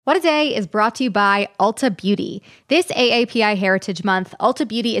What a Day is brought to you by Ulta Beauty. This AAPI Heritage Month, Ulta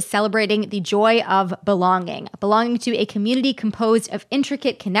Beauty is celebrating the joy of belonging to a community composed of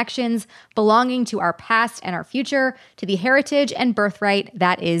intricate connections, belonging to our past and our future, to the heritage and birthright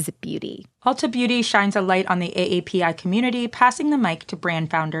that is beauty. Ulta Beauty shines a light on the AAPI community, passing the mic to brand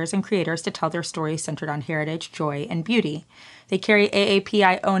founders and creators to tell their stories centered on heritage, joy, and beauty. They carry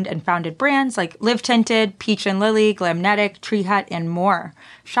AAPI-owned and founded brands like Live Tinted, Peach and Lily, Glamnetic, Tree Hut, and more.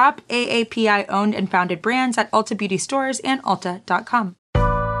 Shop AAPI-owned and founded brands at Ulta Beauty stores and Ulta.com.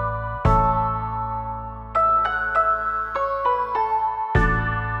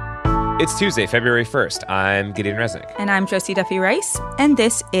 It's Tuesday, February 1st. I'm Gideon Resnick. And I'm Josie Duffy Rice. And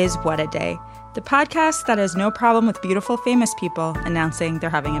this is What a Day, the podcast that has no problem with beautiful, famous people announcing they're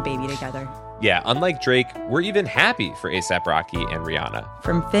having a baby together. Yeah, unlike Drake, we're even happy for A$AP Rocky and Rihanna.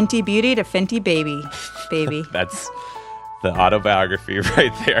 From Fenty Beauty to Fenty Baby. That's the autobiography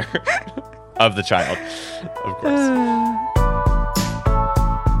right there of the child, of course.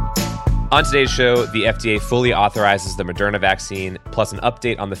 On today's show, the FDA fully authorizes the Moderna vaccine, plus an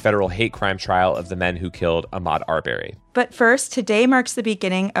update on the federal hate crime trial of the men who killed Ahmaud Arbery. But first, today marks the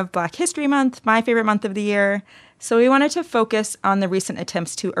beginning of Black History Month, my favorite month of the year. So we wanted to focus on the recent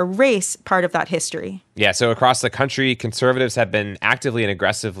attempts to erase part of that history. Yeah, so across the country, conservatives have been actively and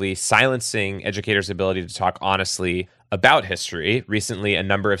aggressively silencing educators' ability to talk honestly about history. Recently, a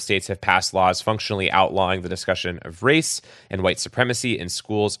number of states have passed laws functionally outlawing the discussion of race and white supremacy in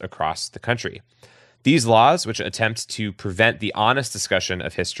schools across the country. These laws, which attempt to prevent the honest discussion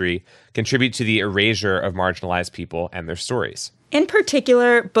of history, contribute to the erasure of marginalized people and their stories. In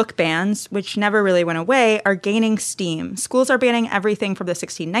particular, book bans, which never really went away, are gaining steam. Schools are banning everything from the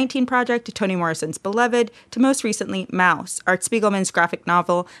 1619 Project to Toni Morrison's Beloved to most recently Maus, Art Spiegelman's graphic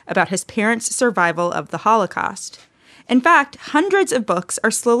novel about his parents' survival of the Holocaust. In fact, hundreds of books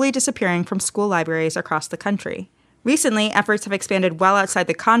are slowly disappearing from school libraries across the country. Recently, efforts have expanded well outside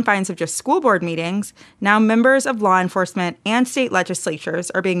the confines of just school board meetings. Now members of law enforcement and state legislatures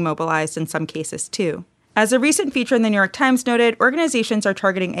are being mobilized in some cases too. As a recent feature in the New York Times noted, organizations are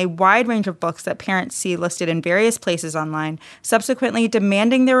targeting a wide range of books that parents see listed in various places online, subsequently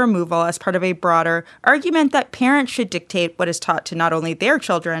demanding their removal as part of a broader argument that parents should dictate what is taught to not only their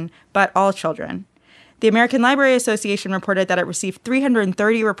children, but all children. The American Library Association reported that it received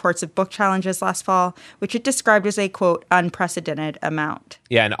 330 reports of book challenges last fall, which it described as a, quote, unprecedented amount.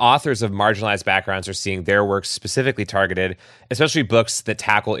 Yeah, and authors of marginalized backgrounds are seeing their works specifically targeted, especially books that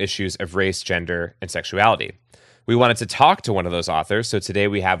tackle issues of race, gender, and sexuality. We wanted to talk to one of those authors, so today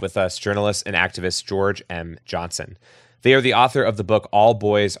we have with us journalist and activist George M. Johnson. They are the author of the book All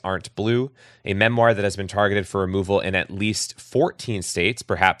Boys Aren't Blue, a memoir that has been targeted for removal in at least 14 states,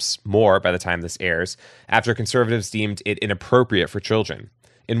 perhaps more by the time this airs, after conservatives deemed it inappropriate for children.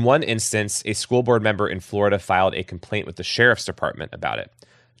 In one instance, a school board member in Florida filed a complaint with the sheriff's department about it.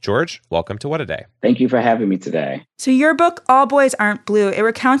 George, welcome to What a Day. Thank you for having me today. So your book, All Boys Aren't Blue, it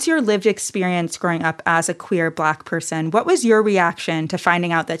recounts your lived experience growing up as a queer Black person. What was your reaction to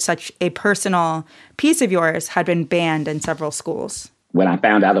finding out that such a personal piece of yours had been banned in several schools? When I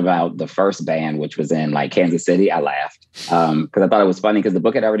found out about the first ban, which was in Kansas City, I laughed because I thought it was funny because the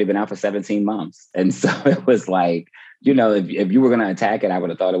book had already been out for 17 months. And so it was like, if you were going to attack it, I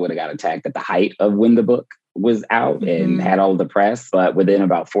would have thought it would have got attacked at the height of when the book was out and had all the press. But within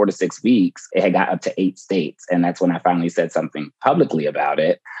about 4 to 6 weeks, it had got up to 8 states. And that's when I finally said something publicly about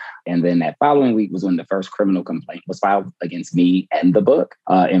it. And then that following week was when the first criminal complaint was filed against me and the book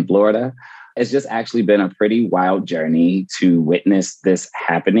in Florida. It's just actually been a pretty wild journey to witness this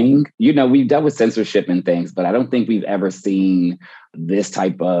happening. We've dealt with censorship and things, but I don't think we've ever seen this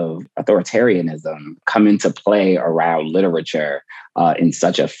type of authoritarianism come into play around literature in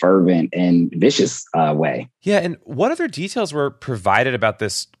such a fervent and vicious way. Yeah, and what other details were provided about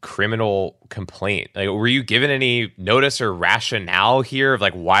this criminal complaint? Were you given any notice or rationale here of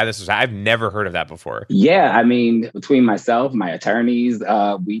why this was? I've never heard of that before. Yeah, between myself, my attorneys,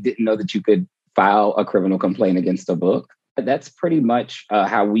 we didn't know that you could file a criminal complaint against a book. That's pretty much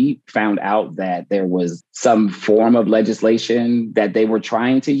how we found out that there was some form of legislation that they were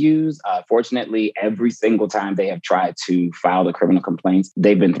trying to use. Fortunately, every single time they have tried to file the criminal complaints,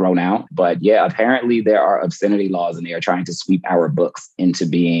 they've been thrown out. But yeah, apparently there are obscenity laws and they are trying to sweep our books into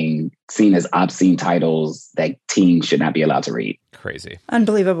being seen as obscene titles that teens should not be allowed to read. Crazy.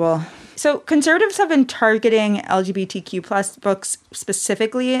 Unbelievable. So conservatives have been targeting LGBTQ plus books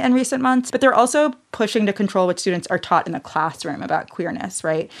specifically in recent months, but they're also pushing to control what students are taught in the classroom about queerness,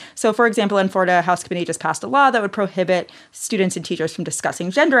 right? So for example, in Florida, House Committee just passed a law that would prohibit students and teachers from discussing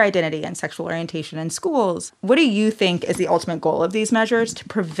gender identity and sexual orientation in schools. What do you think is the ultimate goal of these measures to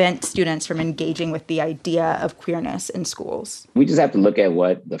prevent students from engaging with the idea of queerness in schools? We just have to look at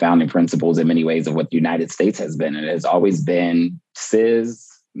what the founding principles in many ways of what the United States has been. And it has always been cis,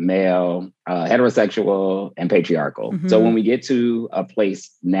 male, heterosexual, and patriarchal. So when we get to a place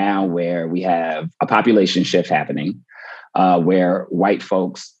now where we have a population shift happening, where white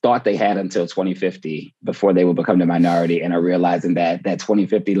folks thought they had until 2050 before they would become the minority and are realizing that that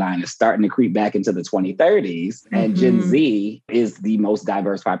 2050 line is starting to creep back into the 2030s. And Gen Z is the most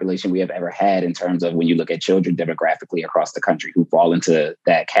diverse population we have ever had in terms of when you look at children demographically across the country who fall into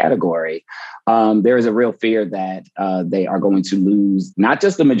that category. There is a real fear that they are going to lose not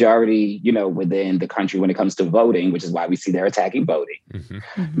just the majority, within the country when it comes to voting, which is why we see they're attacking voting,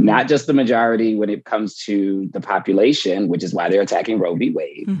 not just the majority when it comes to the population, which is why they're attacking Roe v.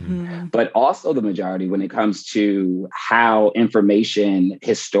 Wade, but also the majority when it comes to how information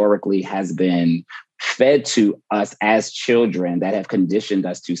historically has been fed to us as children that have conditioned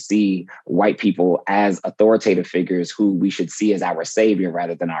us to see white people as authoritative figures who we should see as our savior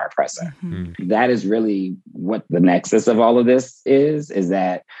rather than our oppressor. That is really what the nexus of all of this is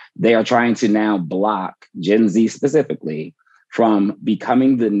that they are trying to now block Gen Z specifically from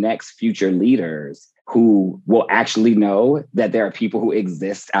becoming the next future leaders who will actually know that there are people who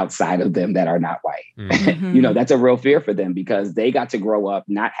exist outside of them that are not white. That's a real fear for them because they got to grow up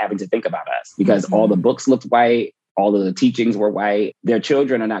not having to think about us because all the books looked white, all of the teachings were white. Their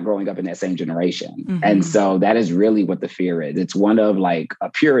children are not growing up in that same generation. And so that is really what the fear is. It's one of like a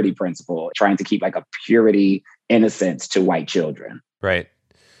purity principle, trying to keep like a purity innocence to white children. Right.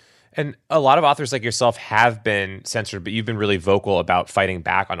 And a lot of authors like yourself have been censored, but you've been really vocal about fighting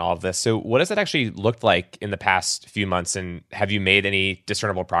back on all of this. So what has it actually looked like in the past few months? And have you made any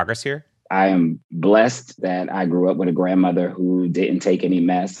discernible progress here? I am blessed that I grew up with a grandmother who didn't take any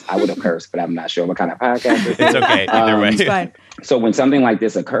mess. I would have cursed, but I'm not sure what kind of podcast this is. It's okay. Either way. It's fine. So when something like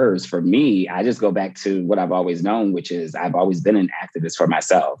this occurs, for me, I just go back to what I've always known, which is I've always been an activist for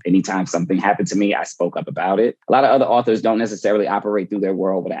myself. Anytime something happened to me, I spoke up about it. A lot of other authors don't necessarily operate through their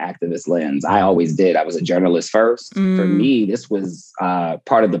world with an activist lens. I always did. I was a journalist first. For me, this was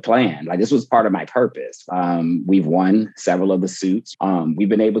part of the plan. Like this was part of my purpose. We've won several of the suits. We've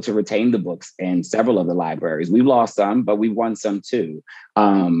been able to retain the books in several of the libraries. We've lost some, but we've won some too.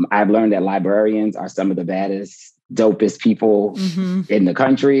 I've learned that librarians are some of the baddest, dopest people in the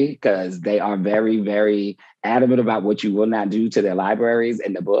country because they are very, very adamant about what you will not do to their libraries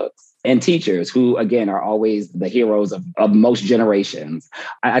and the books. And teachers who, again, are always the heroes of most generations.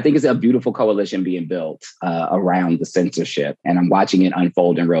 I think it's a beautiful coalition being built around the censorship. And I'm watching it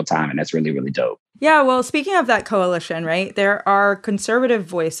unfold in real time. And that's really, really dope. Yeah, well, speaking of that coalition, right, there are conservative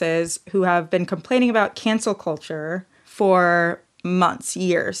voices who have been complaining about cancel culture for months,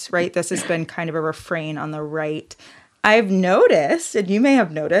 years, right? This has been kind of a refrain on the right. I've noticed, and you may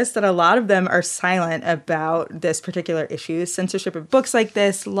have noticed, that a lot of them are silent about this particular issue, censorship of books like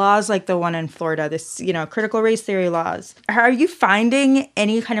this, laws like the one in Florida, this, critical race theory laws. Are you finding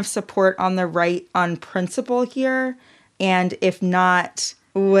any kind of support on the right on principle here? And if not,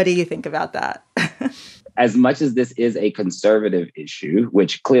 what do you think about that? As much as this is a conservative issue,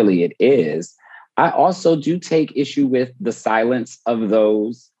 which clearly it is, I also do take issue with the silence of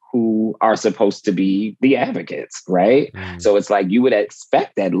those who are supposed to be the advocates, right? So it's like you would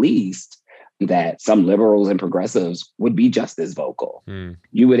expect at least that some liberals and progressives would be just as vocal.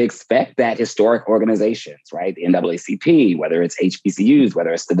 You would expect that historic organizations, right? The NAACP, whether it's HBCUs,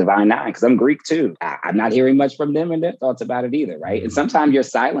 whether it's the Divine Nine, because I'm Greek too. I'm not hearing much from them and their thoughts about it either, right? And sometimes your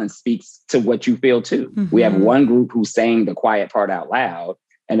silence speaks to what you feel too. We have one group who's saying the quiet part out loud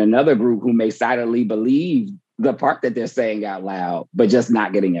and another group who may silently believe the part that they're saying out loud, but just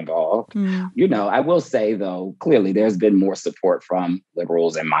not getting involved. I will say, though, clearly there's been more support from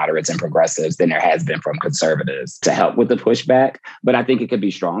liberals and moderates and progressives than there has been from conservatives to help with the pushback. But I think it could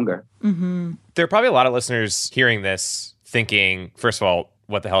be stronger. There are probably a lot of listeners hearing this thinking, first of all,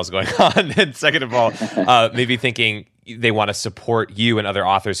 what the hell is going on? And second of all, maybe thinking they want to support you and other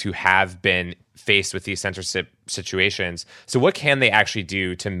authors who have been faced with these censorship situations. So what can they actually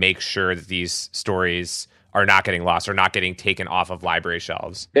do to make sure that these stories are not getting lost or not getting taken off of library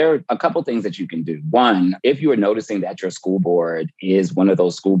shelves? There are a couple things that you can do. One, if you are noticing that your school board is one of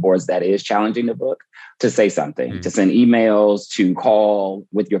those school boards that is challenging the book, to say something, to send emails, to call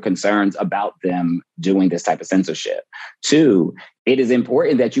with your concerns about them doing this type of censorship. Two, it is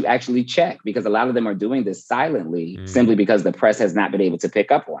important that you actually check, because a lot of them are doing this silently simply because the press has not been able to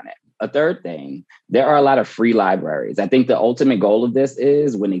pick up on it. A third thing, there are a lot of free libraries. I think the ultimate goal of this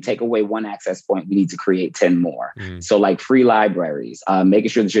is when they take away one access point, we need to create 10 more. So like free libraries, making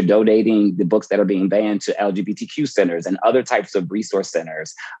sure that you're donating the books that are being banned to LGBTQ centers and other types of resource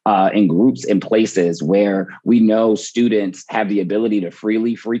centers and groups and places where we know students have the ability to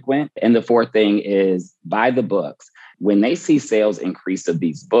freely frequent. And the fourth thing is buy the books. When they see sales increase of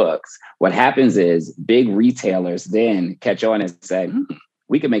these books, what happens is big retailers then catch on and say,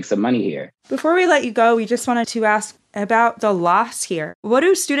 we can make some money here. Before we let you go, we just wanted to ask about the loss here. What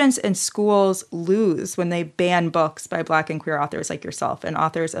do students and schools lose when they ban books by Black and queer authors like yourself and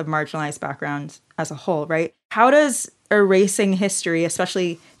authors of marginalized backgrounds as a whole, right? How does erasing history,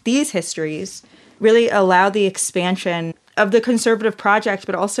 especially these histories, really allow the expansion of the conservative project,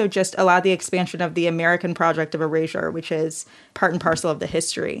 but also just allow the expansion of the American project of erasure, which is part and parcel of the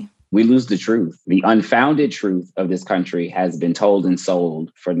history? We lose the truth. The unfounded truth of this country has been told and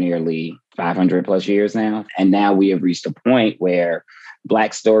sold for nearly 500 plus years now. And now we have reached a point where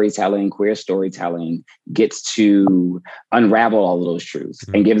Black storytelling, queer storytelling gets to unravel all of those truths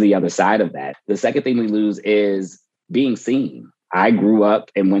and give the other side of that. The second thing we lose is being seen. I grew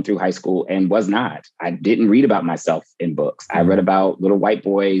up and went through high school and was not. I didn't read about myself in books. I read about little white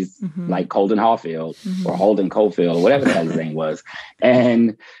boys like Colden Hawfield or Holden Caulfield or whatever the hell his name was.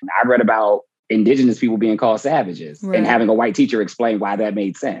 And I read about Indigenous people being called savages and having a white teacher explain why that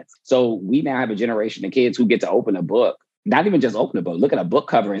made sense. So we now have a generation of kids who get to open a book, not even just open a book, look at a book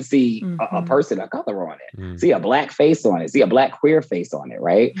cover and see a person of color on it, see a Black face on it, see a Black queer face on it,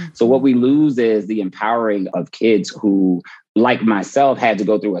 right? So what we lose is the empowering of kids who, like myself, had to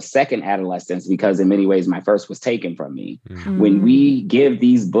go through a second adolescence because in many ways my first was taken from me. When we give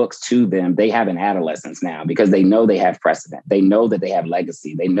these books to them, they have an adolescence now because they know they have precedent. They know that they have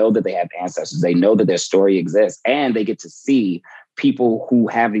legacy. They know that they have ancestors. They know that their story exists, and they get to see people who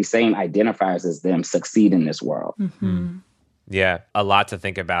have these same identifiers as them succeed in this world. Yeah, a lot to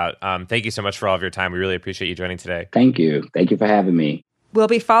think about. Thank you so much for all of your time. We really appreciate you joining today. Thank you. Thank you for having me. We'll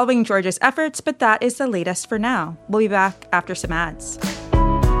be following Georgia's efforts, but that is the latest for now. We'll be back after some ads.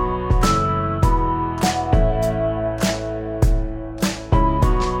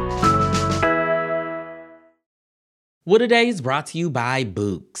 What A Day is brought to you by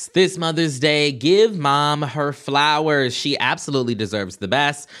Books. This Mother's Day, give mom her flowers. She absolutely deserves the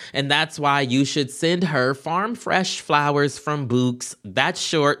best, and that's why you should send her farm fresh flowers from Books. That's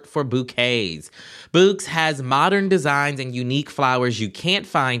short for bouquets. Books has modern designs and unique flowers you can't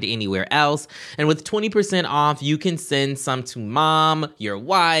find anywhere else, and with 20% off, you can send some to mom, your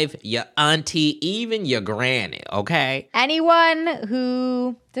wife, your auntie, even your granny, okay? Anyone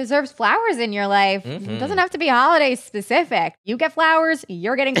who deserves flowers in your life. It doesn't have to be holiday specific. You get flowers,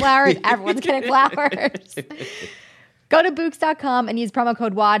 you're getting flowers, everyone's getting flowers. Go to Books.com and use promo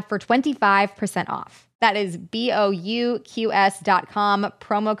code WAD for 25% off. That is BOUQS.com,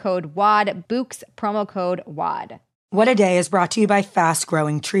 promo code WAD, Books, promo code WAD. What A Day is brought to you by Fast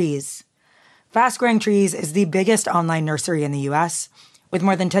Growing Trees. Fast Growing Trees is the biggest online nursery in the U.S., with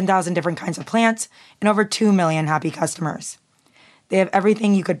more than 10,000 different kinds of plants and over 2 million happy customers. They have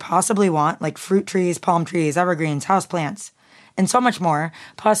everything you could possibly want, like fruit trees, palm trees, evergreens, houseplants, and so much more.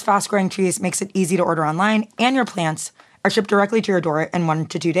 Plus, Fast Growing Trees makes it easy to order online, and your plants are shipped directly to your door in 1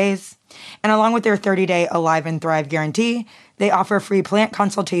 to 2 days. And along with their 30-day Alive and Thrive guarantee, they offer free plant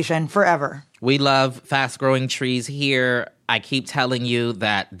consultation forever. We love Fast Growing Trees here. I keep telling you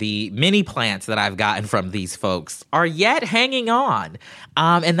that the mini plants that I've gotten from these folks are yet hanging on.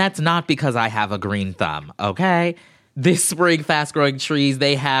 And that's not because I have a green thumb, okay? This spring, Fast Growing Trees,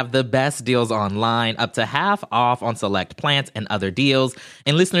 they have the best deals online, up to half off on select plants and other deals.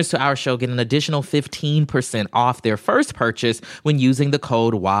 And listeners to our show get an additional 15% off their first purchase when using the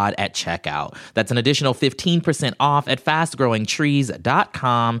code WAD at checkout. That's an additional 15% off at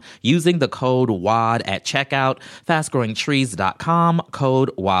fastgrowingtrees.com using the code WAD at checkout. Fastgrowingtrees.com,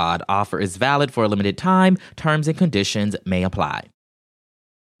 code WAD. Offer is valid for a limited time. Terms and conditions may apply.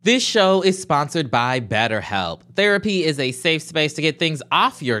 This show is sponsored by BetterHelp. Therapy is a safe space to get things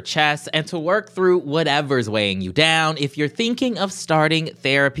off your chest and to work through whatever's weighing you down. If you're thinking of starting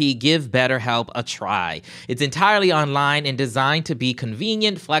therapy, give BetterHelp a try. It's entirely online and designed to be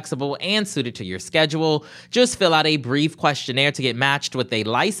convenient, flexible, and suited to your schedule. Just fill out a brief questionnaire to get matched with a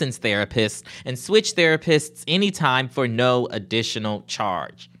licensed therapist and switch therapists anytime for no additional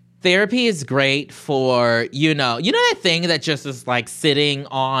charge. Therapy is great for, you know that thing that just is like sitting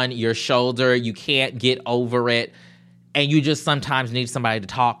on your shoulder, you can't get over it, and you just sometimes need somebody to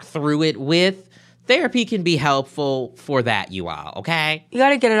talk through it with? Therapy can be helpful for that, you all, okay? You got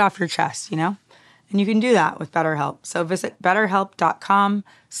to get it off your chest, And you can do that with BetterHelp. So visit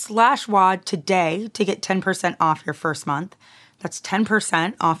betterhelp.com/WAD today to get 10% off your first month. That's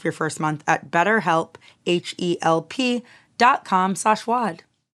 10% off your first month at BetterHelp, HELP.com/WAD.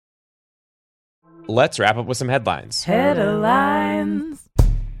 Let's wrap up with some headlines. Headlines.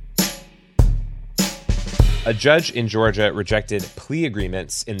 A judge in Georgia rejected plea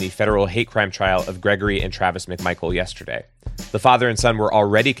agreements in the federal hate crime trial of Gregory and Travis McMichael yesterday. The father and son were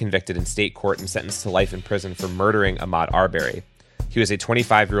already convicted in state court and sentenced to life in prison for murdering Ahmaud Arbery. He was a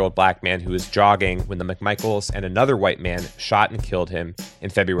 25-year-old black man who was jogging when the McMichaels and another white man shot and killed him in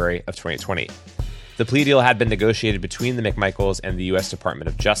February of 2020. The plea deal had been negotiated between the McMichaels and the U.S. Department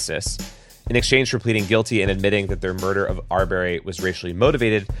of Justice. In exchange for pleading guilty and admitting that their murder of Arbery was racially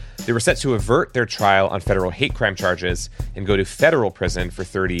motivated, they were set to avert their trial on federal hate crime charges and go to federal prison for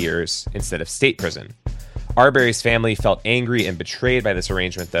 30 years instead of state prison. Arbery's family felt angry and betrayed by this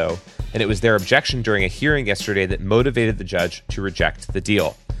arrangement, though, and it was their objection during a hearing yesterday that motivated the judge to reject the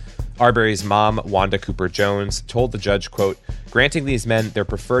deal. Arbery's mom, Wanda Cooper Jones, told the judge, quote, "Granting these men their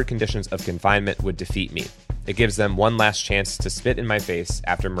preferred conditions of confinement would defeat me. It gives them one last chance to spit in my face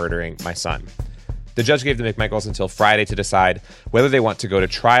after murdering my son." The judge gave the McMichaels until Friday to decide whether they want to go to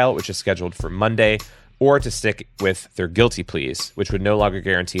trial, which is scheduled for Monday, or to stick with their guilty pleas, which would no longer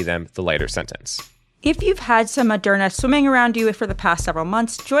guarantee them the lighter sentence. If you've had some Moderna swimming around you for the past several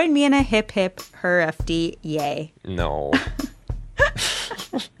months, join me in a hip hip HERFD yay. No.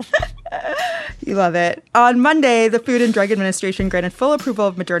 You love it. On Monday, the Food and Drug Administration granted full approval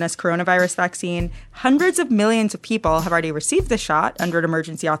of Moderna's coronavirus vaccine. Hundreds of millions of people have already received the shot under an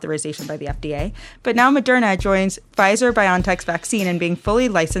emergency authorization by the FDA. But now Moderna joins Pfizer-BioNTech's vaccine in being fully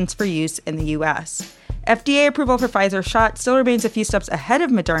licensed for use in the U.S. FDA approval for Pfizer's shot still remains a few steps ahead of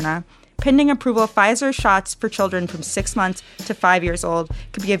Moderna. Pending approval, Pfizer shots for children from 6 months to 5 years old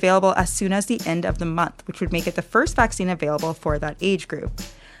could be available as soon as the end of the month, which would make it the first vaccine available for that age group.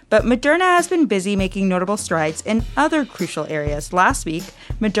 But Moderna has been busy making notable strides in other crucial areas. Last week,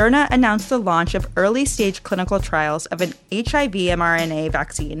 Moderna announced the launch of early-stage clinical trials of an HIV mRNA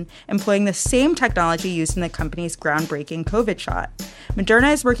vaccine employing the same technology used in the company's groundbreaking COVID shot.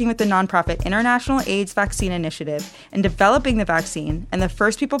 Moderna is working with the nonprofit International AIDS Vaccine Initiative in developing the vaccine, and the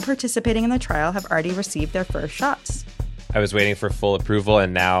first people participating in the trial have already received their first shots. I was waiting for full approval,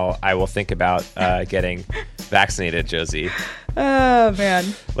 and now I will think about getting vaccinated, Josie. Oh,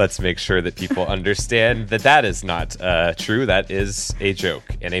 man. Let's make sure that people understand that that is not true. That is a joke,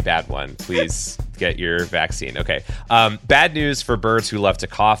 and a bad one. Please get your vaccine. Okay. Bad news for birds who love to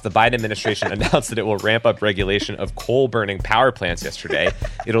cough. The Biden administration announced that it will ramp up regulation of coal-burning power plants yesterday.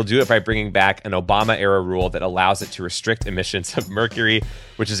 It'll do it by bringing back an Obama-era rule that allows it to restrict emissions of mercury,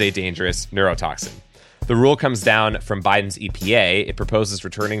 which is a dangerous neurotoxin. The rule comes down from Biden's EPA. It proposes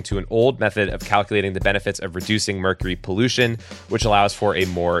returning to an old method of calculating the benefits of reducing mercury pollution, which allows for a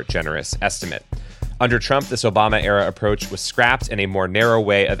more generous estimate. Under Trump, this Obama-era approach was scrapped and a more narrow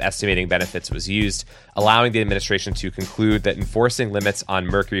way of estimating benefits was used, allowing the administration to conclude that enforcing limits on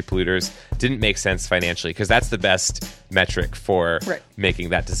mercury polluters didn't make sense financially, because that's the best metric for making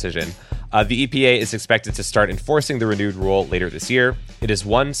that decision. The EPA is expected to start enforcing the renewed rule later this year. It is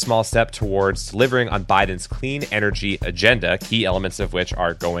one small step towards delivering on Biden's clean energy agenda, key elements of which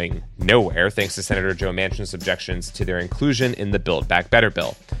are going nowhere, thanks to Senator Joe Manchin's objections to their inclusion in the Build Back Better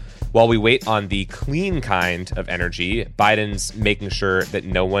bill. While we wait on the clean kind of energy, Biden's making sure that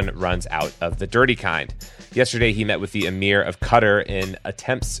no one runs out of the dirty kind. Yesterday, he met with the Emir of Qatar in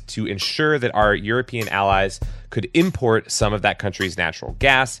attempts to ensure that our European allies could import some of that country's natural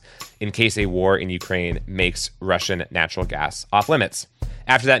gas in case a war in Ukraine makes Russian natural gas off limits.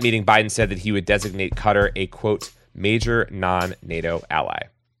 After that meeting, Biden said that he would designate Qatar a, quote, major non-NATO ally.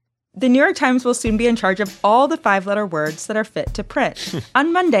 The New York Times will soon be in charge of all the 5-letter words that are fit to print.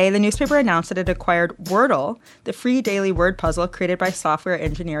 On Monday, the newspaper announced that it acquired Wordle, the free daily word puzzle created by software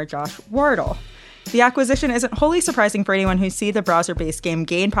engineer Josh Wardle. The acquisition isn't wholly surprising for anyone who's seen the browser-based game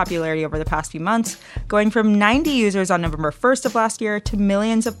gain popularity over the past few months, going from 90 users on November 1st of last year to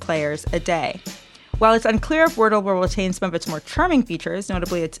millions of players a day. While it's unclear if Wordle will retain some of its more charming features,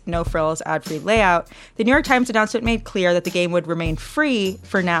 notably its no-frills, ad-free layout, the New York Times announcement made clear that the game would remain free,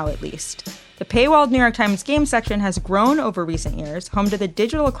 for now at least. The paywalled New York Times game section has grown over recent years, home to the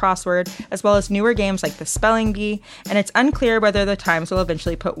digital crossword, as well as newer games like the Spelling Bee, and it's unclear whether the Times will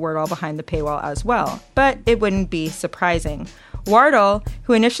eventually put Wordle behind the paywall as well. But it wouldn't be surprising. Wardle,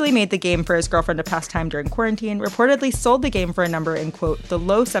 who initially made the game for his girlfriend to pass time during quarantine, reportedly sold the game for a number in, quote, the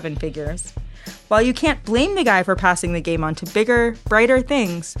low seven figures. While you can't blame the guy for passing the game on to bigger, brighter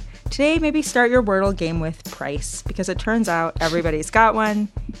things, today maybe start your Wordle game with price, because it turns out everybody's got one,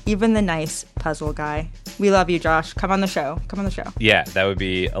 even the nice puzzle guy. We love you, Josh. Come on the show. Yeah, that would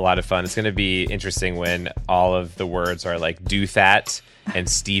be a lot of fun. It's going to be interesting when all of the words are like do that and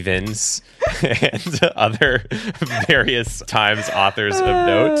Stevens and other various Times authors of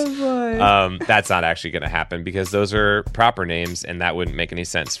note. That's not actually going to happen because those are proper names and that wouldn't make any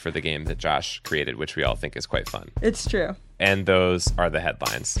sense for the game that Josh created, which we all think is quite fun. It's true. And those are the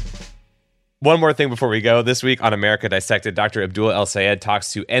headlines. One more thing before we go. This week on America Dissected, Dr. Abdul El-Sayed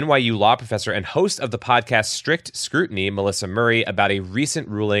talks to NYU law professor and host of the podcast Strict Scrutiny, Melissa Murray, about a recent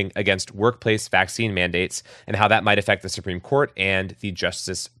ruling against workplace vaccine mandates and how that might affect the Supreme Court and the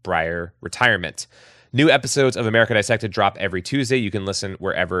Justice Breyer retirement. New episodes of America Dissected drop every Tuesday. You can listen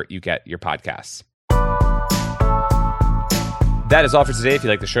wherever you get your podcasts. That is all for today. If you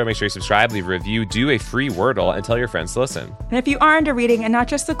like the show, make sure you subscribe, leave a review, do a free Wordle, and tell your friends to listen. And if you are into reading and not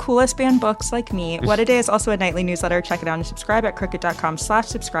just the coolest banned books like me, What A Day is also a nightly newsletter. Check it out and subscribe at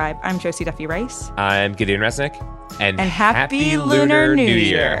crooked.com/subscribe. I'm Josie Duffy Rice. I'm Gideon Resnick. And happy Lunar New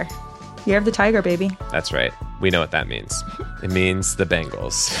Year. Year of the Tiger, baby. That's right. We know what that means. It means the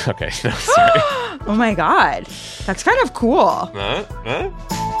Bengals. Okay, no, sorry. Oh my God. That's kind of cool.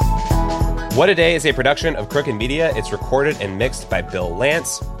 What A Day is a production of Crooked Media. It's recorded and mixed by Bill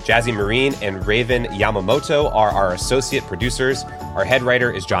Lance. Jazzy Marine and Raven Yamamoto are our associate producers. Our head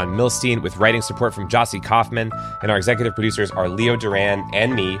writer is John Milstein, with writing support from Jossie Kaufman. And our executive producers are Leo Duran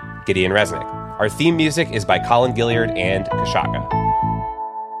and me, Gideon Resnick. Our theme music is by Colin Gilliard and Kashaka.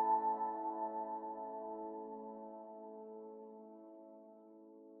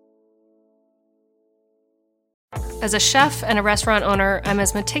 As a chef and a restaurant owner, I'm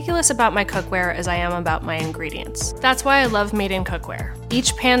as meticulous about my cookware as I am about my ingredients. That's why I love Made In Cookware.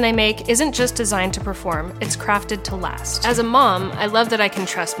 Each pan they make isn't just designed to perform, it's crafted to last. As a mom, I love that I can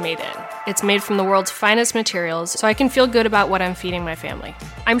trust Made In. It's made from the world's finest materials, so I can feel good about what I'm feeding my family.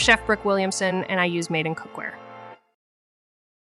 I'm Chef Brooke Williamson, and I use Made In Cookware.